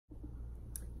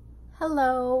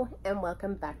Hello and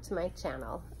welcome back to my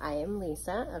channel. I am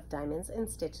Lisa of Diamonds and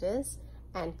Stitches,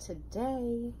 and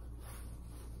today,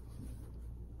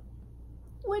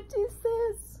 what is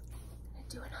this? I'm gonna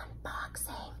do an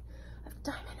unboxing of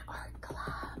Diamond Art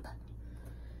Club.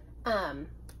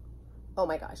 Oh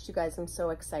my gosh, you guys, I'm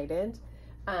so excited.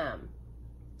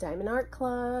 Diamond Art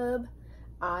Club,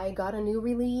 I got a new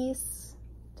release.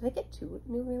 Did I get 2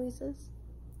 new releases?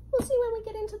 We'll see when we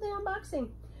get into the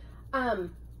unboxing.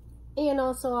 And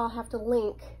also I'll have to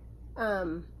link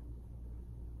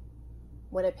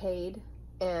what I paid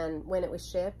and when it was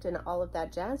shipped and all of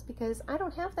that jazz, because I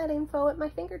don't have that info at my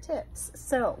fingertips.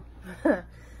 So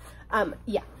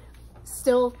yeah,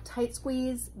 still tight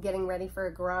squeeze, getting ready for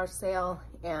a garage sale,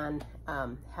 and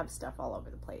have stuff all over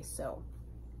the place. So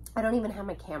I don't even have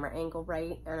my camera angle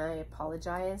right, and I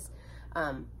apologize.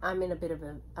 I'm in a bit of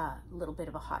a little bit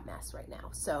of a hot mess right now,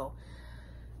 so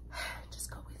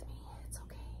just go with me. It's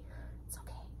okay. It's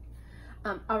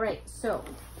okay. All right, so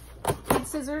need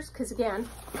scissors, because again,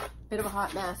 bit of a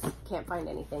hot mess. Can't find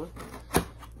anything.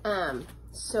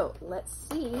 So let's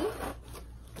see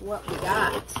what we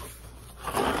got.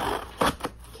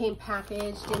 Came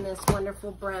packaged in this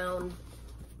wonderful brown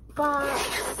box.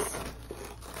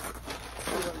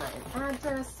 See what my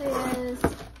address is.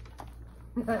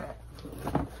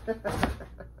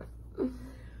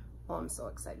 Oh, I'm so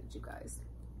excited, you guys.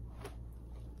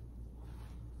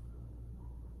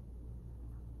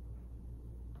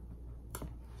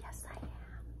 Yes, I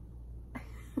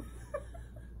am.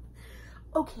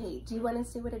 Okay, do you want to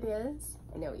see what it is?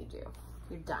 I know you do.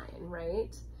 You're dying,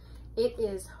 right? It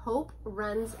is Hope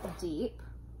Runs Deep.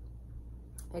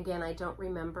 Again, I don't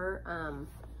remember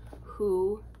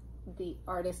who the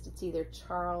artist. It's either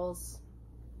Charles,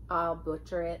 I'll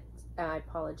butcher it, I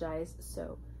apologize.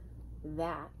 So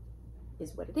that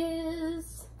is what it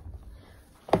is.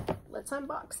 Let's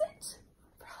unbox it.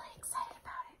 I'm really excited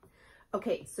about it.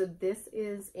 Okay, so this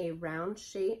is a round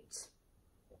shaped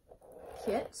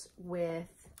kit with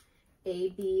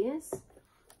ABs.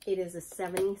 It is a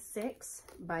 76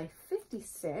 by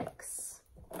 56.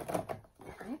 And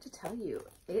I have to tell you,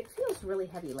 it feels really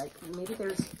heavy. Like maybe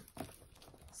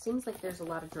seems like there's a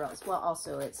lot of drills. Well,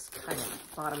 also it's kind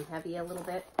of bottom heavy a little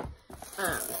bit.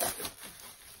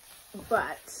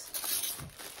 But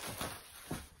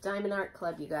Diamond Art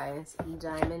Club, you guys,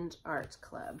 Diamond Art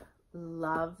Club.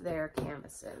 Love their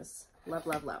canvases. Love,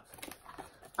 love, love.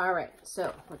 All right,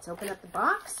 so let's open up the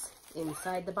box.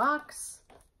 Inside the box,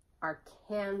 our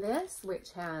canvas,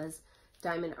 which has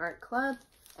Diamond Art Club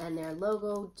and their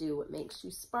logo, Do What Makes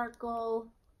You Sparkle.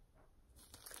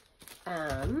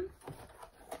 There's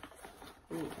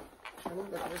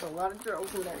a lot of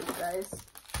drills in there, you guys.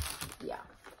 Yeah.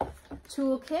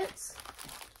 Toolkits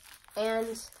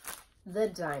and the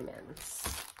diamonds.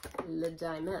 The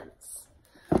diamonds.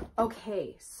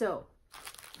 Okay, so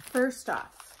first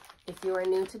off, if you are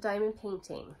new to diamond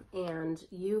painting and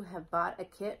you have bought a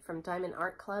kit from Diamond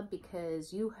Art Club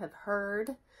because you have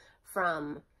heard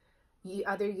from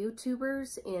other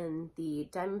YouTubers in the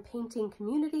diamond painting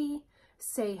community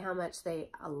say how much they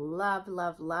love,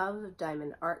 love, love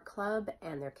Diamond Art Club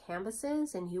and their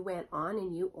canvases, and you went on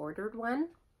and you ordered one,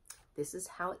 this is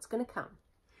how it's going to come.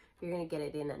 You're going to get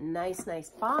it in a nice, nice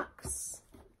box.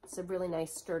 It's a really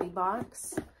nice, sturdy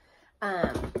box.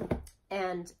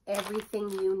 And everything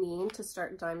you need to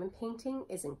start diamond painting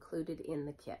is included in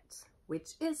the kit,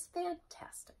 which is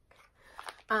fantastic.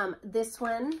 This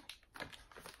one,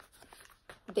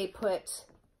 they put,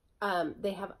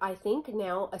 they have, I think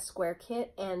now, a square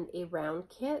kit and a round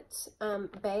kit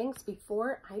bags.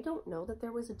 Before, I don't know that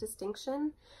there was a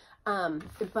distinction,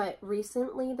 but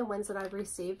recently the ones that I've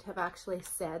received have actually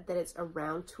said that it's a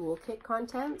round toolkit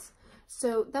contents.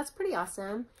 So that's pretty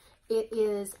awesome. It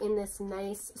is in this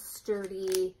nice,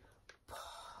 sturdy,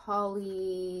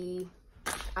 poly,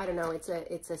 I don't know,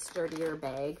 it's a sturdier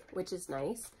bag, which is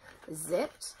nice,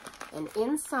 zipped. And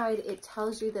inside it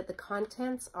tells you that the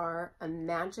contents are a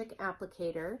magic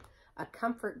applicator, a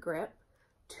comfort grip,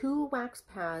 2 wax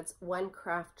pads, 1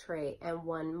 craft tray, and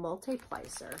 1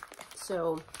 multiplacer.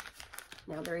 So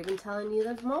now they're even telling you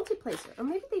the multiplacer, or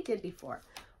maybe they did before.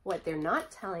 What they're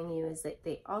not telling you is that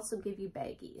they also give you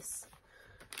baggies.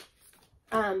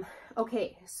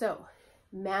 Okay, so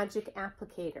magic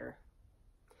applicator.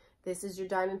 This is your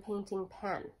diamond painting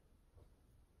pen.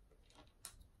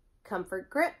 Comfort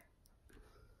grip.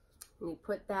 You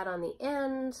put that on the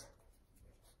end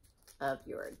of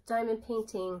your diamond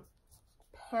painting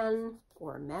pen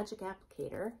or magic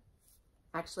applicator.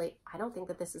 Actually, I don't think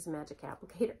that this is a magic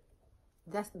applicator.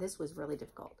 This was really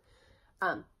difficult.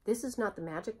 This is not the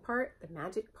magic part. The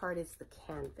magic part is the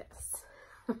canvas.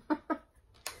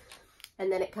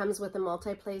 And then it comes with a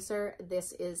multi-placer.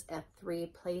 This is a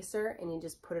 3-placer, and you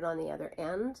just put it on the other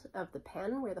end of the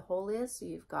pen where the hole is. So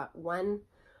you've got one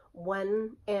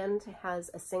end has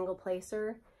a single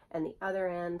placer, and the other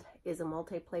end is a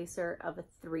multi-placer of a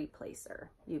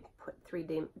 3-placer. You put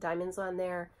 3 diamonds on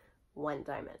there, 1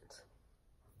 diamond.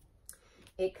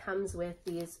 It comes with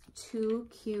these 2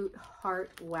 cute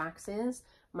heart waxes.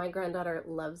 My granddaughter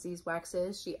loves these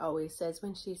waxes. She always says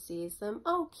when she sees them,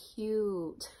 oh,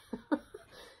 cute.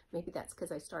 Maybe that's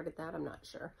because I started that, I'm not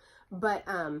sure. But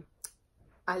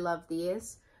I love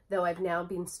these, though I've now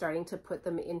been starting to put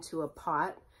them into a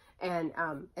pot, and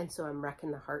so I'm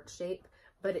wrecking the heart shape,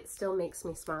 but it still makes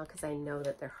me smile because I know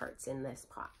that their heart's in this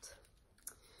pot.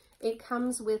 It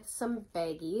comes with some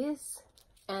baggies,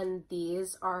 and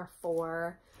these are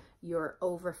for your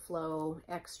overflow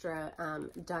extra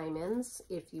diamonds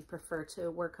if you prefer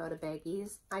to work out of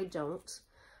baggies. I don't.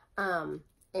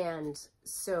 And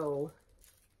so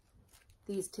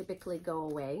these typically go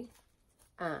away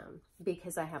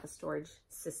because I have a storage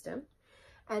system.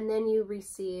 And then you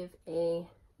receive a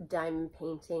diamond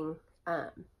painting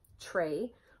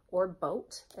tray or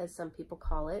boat, as some people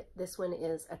call it. This one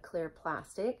is a clear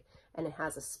plastic and it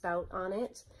has a spout on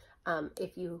it.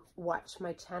 If you watch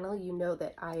my channel, you know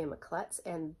that I am a klutz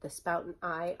and the spout and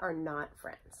I are not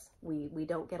friends. We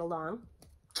don't get along.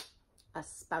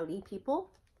 Us spouty people.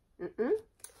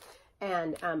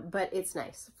 And but it's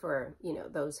nice for, you know,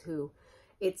 those who,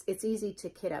 it's easy to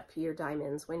kit up your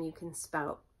diamonds when you can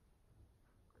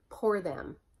pour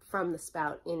them from the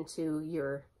spout into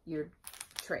your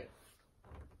tray.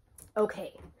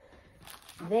 Okay,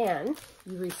 then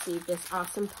you receive this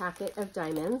awesome packet of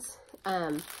diamonds.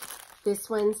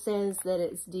 This one says that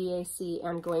it's DAC.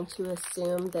 I'm going to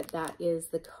assume that that is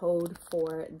the code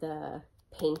for the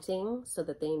painting so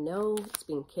that they know it's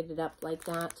being kitted up like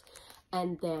that.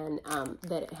 And then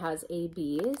that it has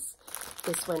ABs.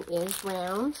 This one is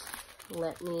round.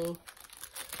 Let me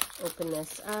open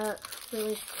this up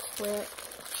really quick.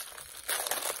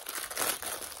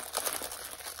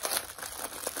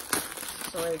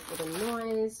 Sorry for the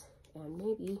noise, and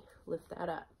maybe lift that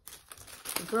up.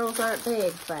 The girls aren't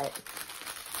big, but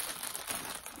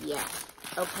yeah.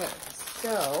 Okay,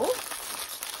 so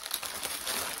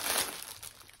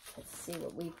let's see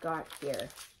what we've got here.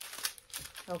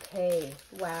 Okay,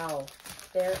 wow,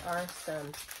 there are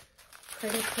some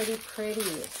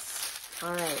pretties.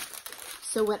 All right,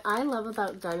 so what I love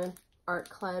about Diamond Art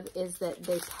Club is that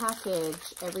they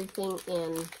package everything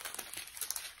in,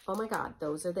 oh my God,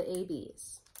 those are the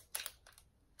ABs.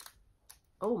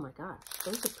 Oh my God,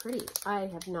 those are pretty. I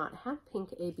have not had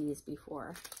pink ABs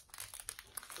before.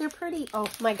 They're pretty. Oh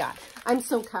my God, I'm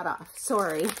so cut off,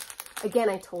 sorry. Again,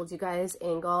 I told you guys,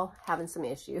 angle, having some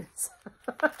issues.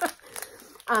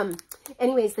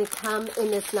 Anyways, they come in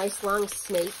this nice long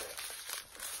snake,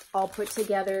 all put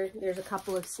together. There's a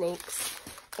couple of snakes,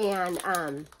 and,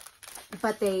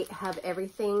 but they have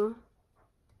everything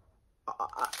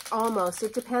almost.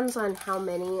 It depends on how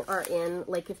many are in.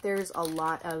 Like if there's a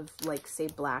lot of, like, say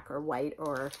black or white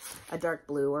or a dark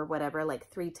blue or whatever, like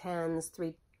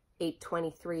 310s,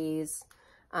 823s,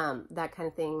 that kind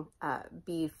of thing,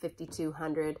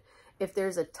 B5200. If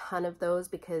there's a ton of those,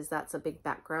 because that's a big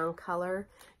background color,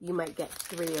 you might get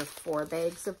 3 or 4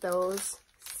 bags of those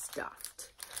stuffed.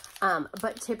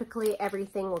 But typically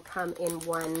everything will come in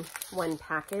one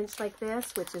package like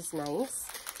this, which is nice.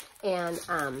 And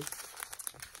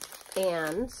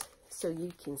so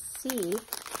you can see,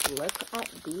 look at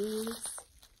these.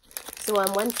 So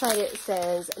on one side it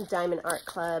says Diamond Art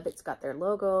Club. It's got their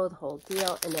logo, the whole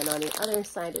deal. And then on the other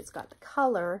side, it's got the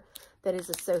color that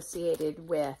is associated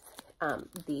with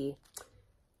the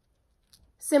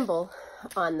symbol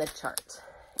on the chart.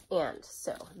 And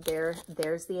so there's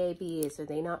the ABs. Are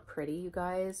they not pretty, you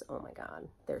guys? Oh my God,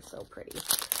 they're so pretty.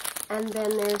 And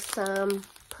then there's some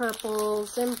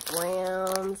purples and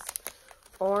browns,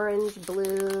 orange,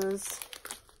 blues,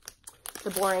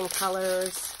 the boring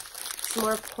colors, some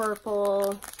more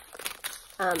purple.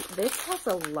 This has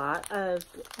a lot of,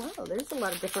 wow, there's a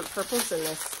lot of different purples in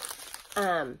this.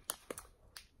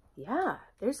 Yeah,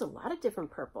 there's a lot of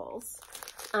different purples,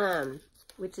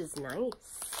 which is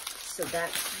nice. So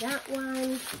that's that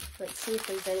one. Let's see if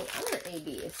there's any other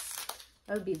ABs.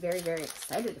 I would be very, very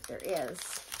excited if there is.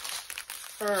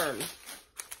 Oh,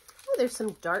 there's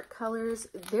some dark colors.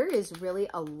 There is really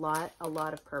a lot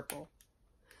of purple.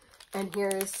 And here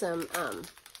is some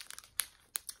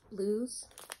blues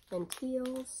and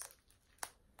teals.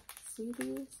 See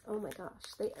these? Oh my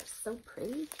gosh, they are so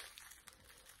pretty.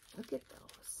 Look at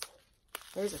those.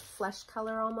 There's a flesh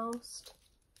color almost.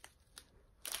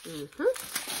 And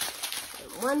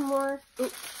one more.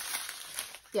 Ooh.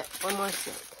 Yep, one more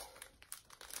snake.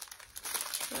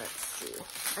 Let's see.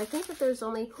 I think that there's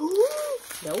only,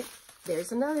 nope,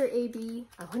 there's another AB.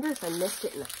 I wonder if I missed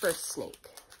it in the first snake.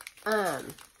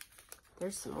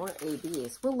 There's some more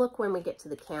ABs. We'll look when we get to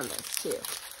the canvas too.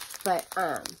 But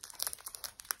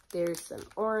there's some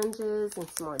oranges and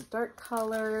some more dark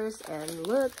colors. And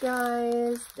look,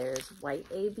 guys, there's white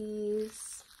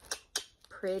ABs.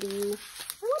 Pretty.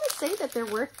 I want to say that there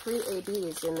were 3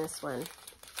 ABs in this one,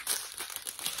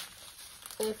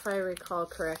 if I recall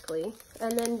correctly.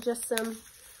 And then just some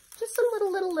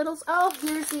littles. Oh,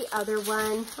 here's the other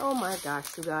one. Oh my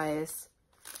gosh, you guys.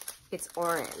 It's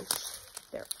orange.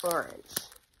 They're orange.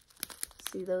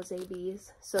 See those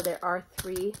ABs? So there are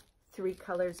three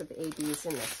colors of ABs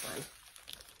in this one.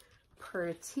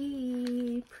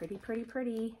 Pretty.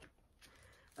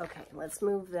 Okay, let's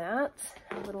move that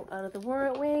a little out of the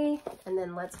warrant way. And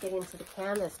then let's get into the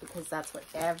canvas, because that's what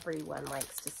everyone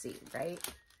likes to see, right?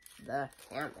 The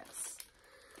canvas.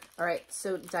 All right,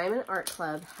 so Diamond Art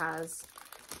Club has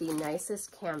the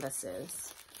nicest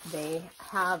canvases. They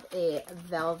have a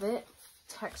velvet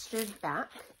textured back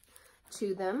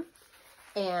to them.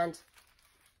 And,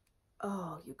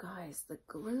 oh, you guys, the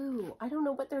glue. I don't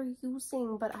know what they're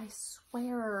using, but I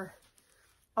swear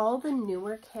all the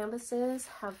newer canvases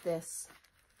have this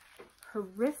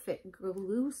horrific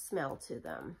glue smell to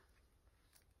them.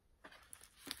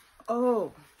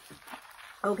 Oh,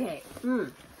 okay.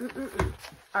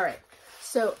 All right,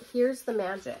 so here's the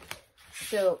magic.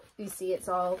 So you see it's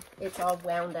all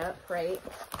wound up, right?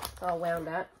 It's all wound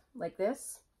up like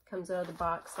this. Comes out of the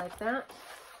box like that.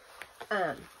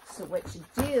 So what you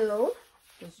do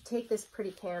is you take this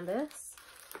pretty canvas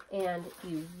and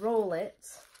you roll it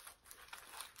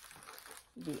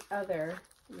the other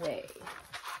way.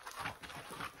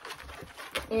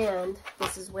 And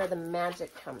this is where the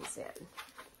magic comes in.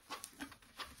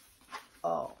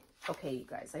 Oh, okay, you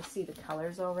guys, I see the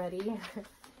colors already.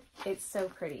 It's so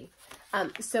pretty.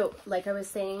 So like I was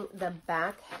saying, the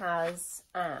back has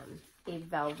a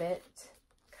velvet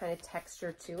kind of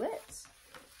texture to it,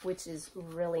 which is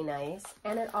really nice.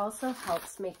 And it also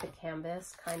helps make the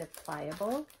canvas kind of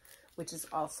pliable, which is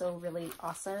also really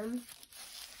awesome.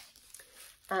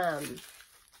 I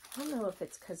don't know if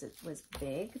it's because it was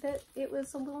big that it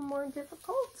was a little more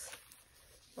difficult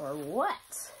or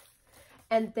what.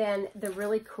 And then the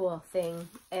really cool thing,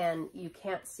 and you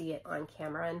can't see it on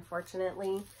camera,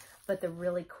 unfortunately, but the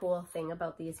really cool thing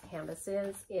about these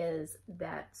canvases is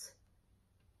that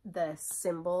the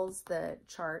symbols, the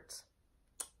chart,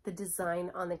 the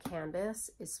design on the canvas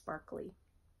is sparkly.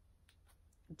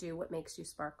 Do what makes you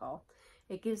sparkle.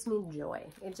 It gives me joy.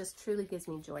 It just truly gives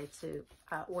me joy to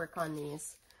work on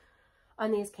these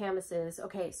canvases.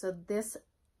 Okay, so this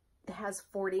has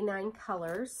 49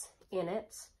 colors in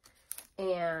it.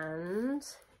 And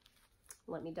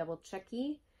let me double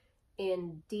checky.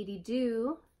 In Dee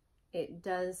Doo, it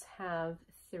does have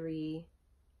three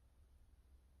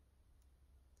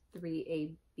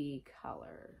AB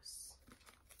colors.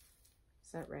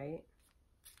 Is that right?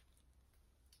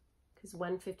 Because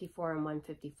 154 and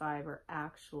 155 are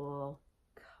actual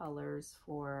colors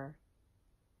for,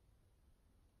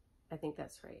 I think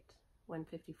that's right.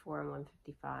 154 and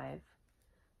 155,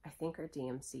 I think, are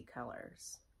DMC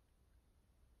colors.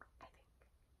 I think.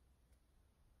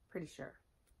 Pretty sure.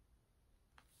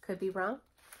 Could be wrong.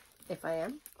 If I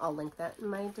am, I'll link that in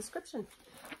my description.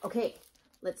 Okay,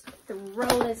 let's throw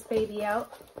this baby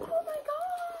out. Oh my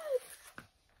God!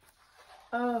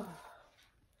 Oh.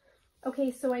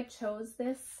 Okay, so I chose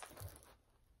this.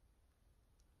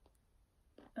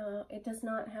 It does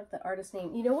not have the artist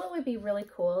name. You know what would be really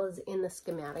cool is in the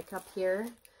schematic up here,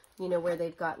 you know, where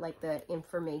they've got like the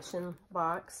information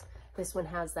box. This one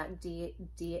has that the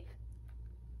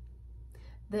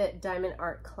Diamond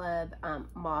Art Club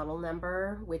model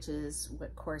number, which is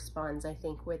what corresponds, I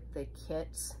think, with the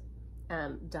kit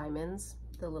diamonds,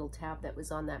 the little tab that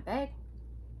was on that bag.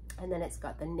 And then it's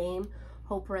got the name,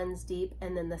 Hope Runs Deep,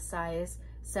 and then the size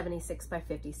 76 by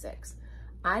 56.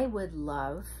 I would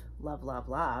love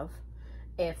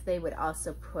if they would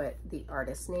also put the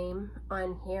artist name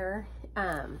on here,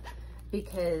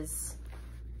 because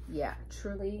yeah,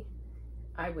 truly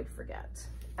I would forget.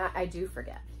 I do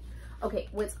forget. Okay,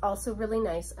 what's also really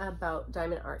nice about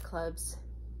Diamond Art Clubs,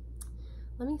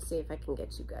 let me see if I can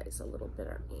get you guys a little bit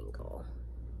of angle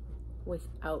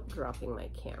without dropping my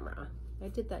camera. I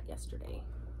did that yesterday.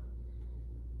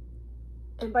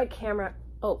 And by camera,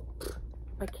 oh,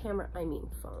 by camera, I mean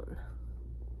phone.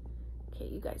 Okay,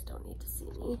 you guys don't need to see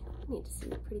me. I need to see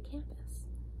the pretty canvas.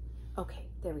 Okay,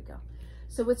 there we go.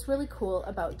 So what's really cool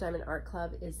about Diamond Art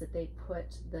Club is that they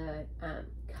put the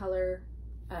color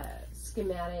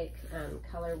schematic,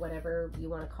 color, whatever you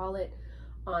want to call it,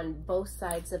 on both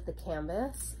sides of the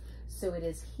canvas. So it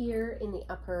is here in the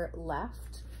upper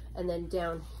left and then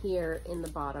down here in the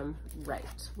bottom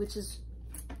right, which is,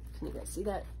 can you guys see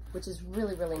that? Which is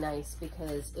really, really nice,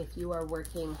 because if you are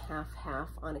working half-half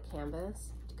on a canvas,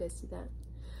 do you guys see that?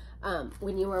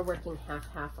 When you are working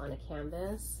half-half on a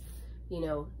canvas, you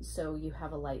know, so you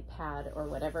have a light pad or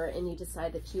whatever, and you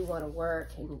decide that you want to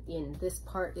work, and this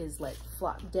part is like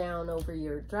flopped down over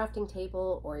your drafting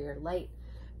table or your light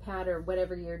pad or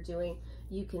whatever you're doing,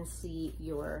 you can see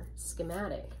your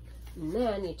schematic. And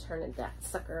then you turn that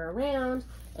sucker around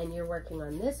and you're working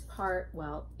on this part.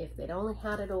 Well, if they'd only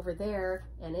had it over there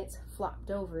and it's flopped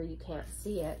over, you can't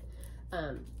see it,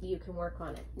 you can work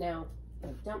on it. Now, I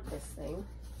dump this thing.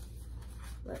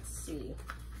 Let's see.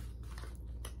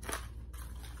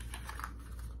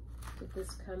 Did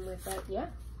this come with that? Yeah.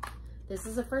 This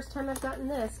is the first time I've gotten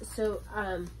this. So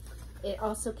it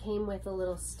also came with a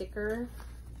little sticker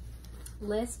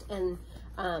list, and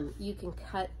you can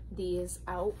cut these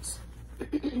out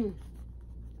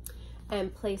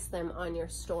and place them on your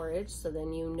storage, so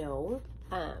then you know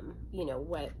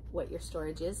what your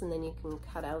storage is, and then you can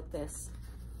cut out this.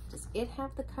 Does it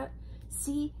have the cut?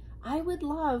 See, I would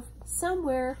love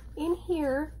somewhere in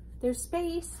here, there's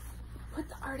space, put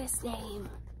the artist name.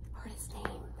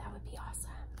 That would be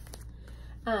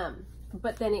awesome.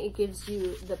 But then it gives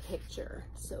you the picture.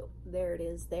 So there it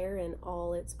is there in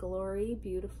all its glory.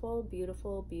 Beautiful,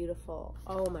 beautiful, beautiful.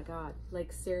 Oh my God,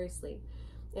 like seriously.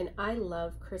 And I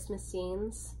love Christmas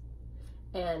scenes.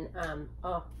 And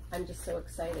oh, I'm just so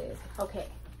excited. Okay,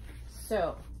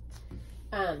 so,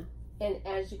 and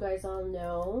as you guys all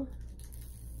know,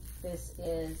 this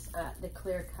is the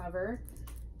clear cover.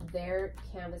 Their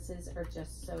canvases are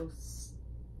just so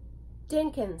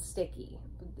stinking sticky.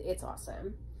 It's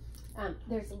awesome.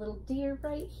 There's a little deer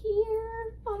right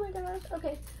here. Oh my gosh.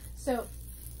 Okay, so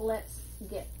let's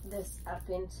get this up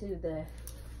into the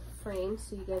frame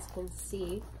so you guys can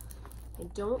see. I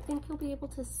don't think you'll be able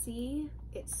to see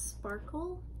its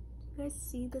sparkle. Do you guys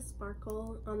see the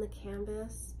sparkle on the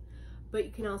canvas? But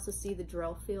you can also see the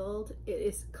drill field. It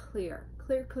is clear,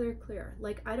 clear, clear, clear.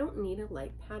 Like, I don't need a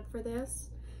light pad for this,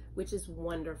 which is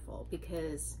wonderful,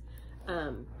 because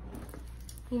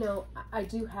you know, I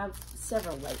do have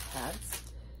several light pads,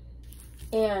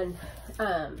 and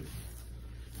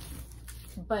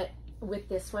but with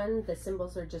this one, the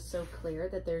symbols are just so clear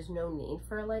that there's no need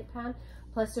for a light pad.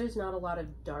 Plus, there's not a lot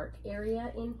of dark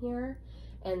area in here,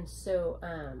 and so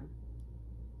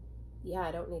yeah,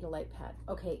 I don't need a light pad.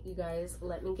 Okay, you guys,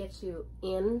 let me get you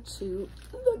into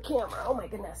the camera. Oh my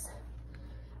goodness.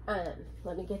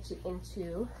 Let me get you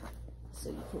into, so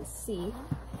you can see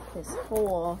this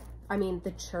whole, I mean,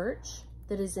 the church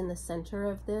that is in the center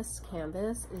of this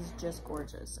canvas is just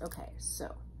gorgeous. Okay,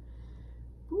 so,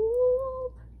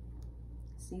 whoop.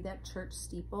 See that church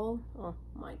steeple? Oh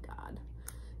my God,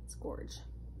 it's gorge,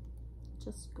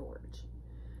 just gorge.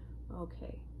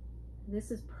 Okay,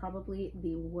 this is probably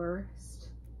the worst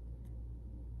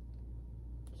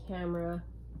camera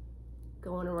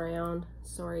going around.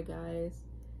 Sorry guys.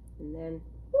 And then,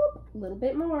 whoop, a little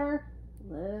bit more,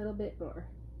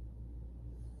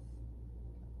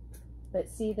 But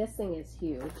see, this thing is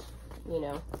huge, you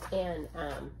know, and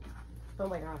oh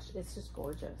my gosh, it's just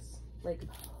gorgeous. Like,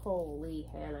 holy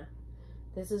Hannah,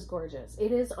 this is gorgeous.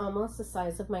 It is almost the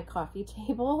size of my coffee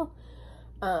table.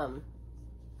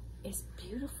 It's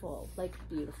beautiful, like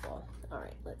beautiful. All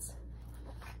right,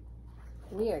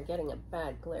 we are getting a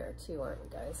bad glare too, aren't we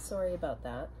guys? Sorry about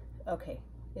that. Okay,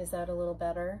 is that a little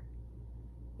better?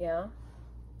 Yeah.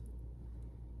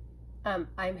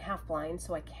 I'm half blind,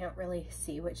 so I can't really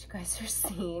see what you guys are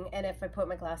seeing. And if I put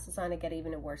my glasses on, I get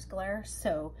even a worse glare.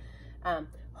 So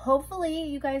hopefully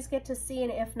you guys get to see,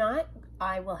 and if not,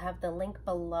 I will have the link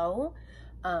below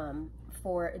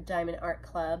for Diamond Art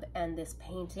Club and this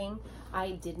painting.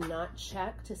 I did not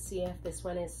check to see if this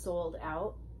one is sold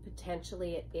out.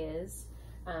 Potentially it is.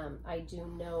 I do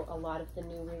know a lot of the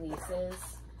new releases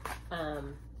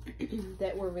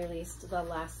that were released the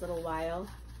last little while.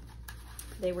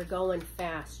 They were going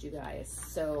fast, you guys.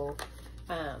 So,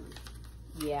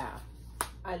 yeah,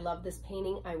 I love this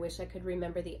painting. I wish I could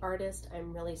remember the artist.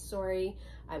 I'm really sorry.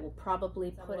 I will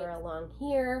probably put it along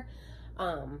here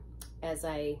as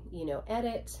I, you know,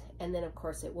 edit. And then, of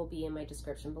course, it will be in my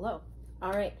description below.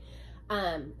 All right.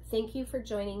 Thank you for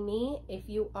joining me. If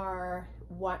you are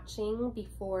watching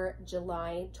before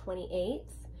July 28th,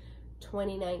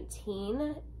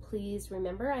 2019, please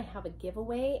remember I have a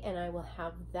giveaway, and I will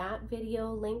have that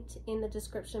video linked in the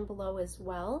description below as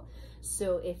well.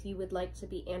 So if you would like to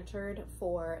be entered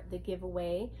for the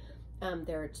giveaway,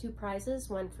 There are 2 prizes,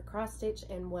 one for cross stitch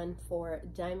and one for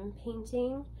diamond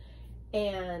painting.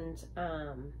 And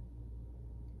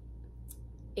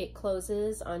it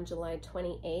closes on July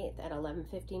 28th at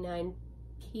 11:59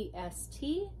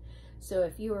 PST. So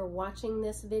if you are watching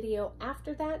this video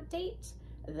after that date,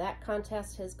 that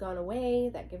contest has gone away,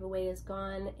 that giveaway is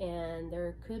gone, and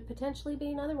there could potentially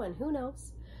be another one, who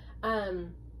knows.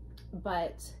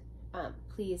 But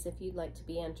please, if you'd like to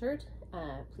be entered,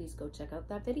 please go check out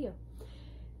that video.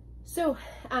 So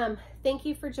thank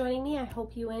you for joining me. I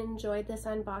hope you enjoyed this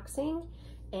unboxing,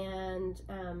 and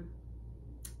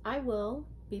I will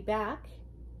be back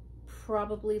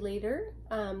probably later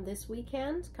this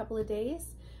weekend, couple of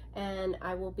days, and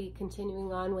I will be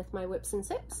continuing on with my whips and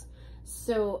zips.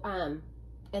 So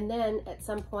and then at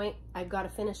some point I've got to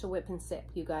finish a whip and zip,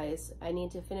 you guys. I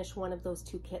need to finish one of those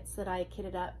 2 kits that I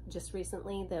kitted up just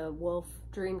recently, the wolf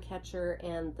dream catcher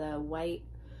and the white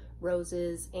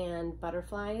roses and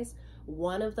butterflies.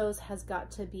 One of those has got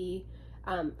to be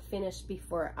finished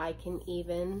before I can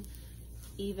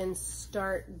even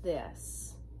start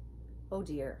this. Oh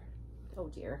dear, oh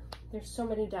dear. There's so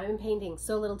many diamond paintings,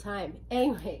 so little time.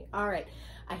 Anyway, all right.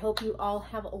 I hope you all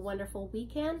have a wonderful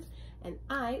weekend, and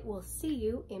I will see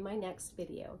you in my next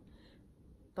video.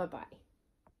 Bye-bye.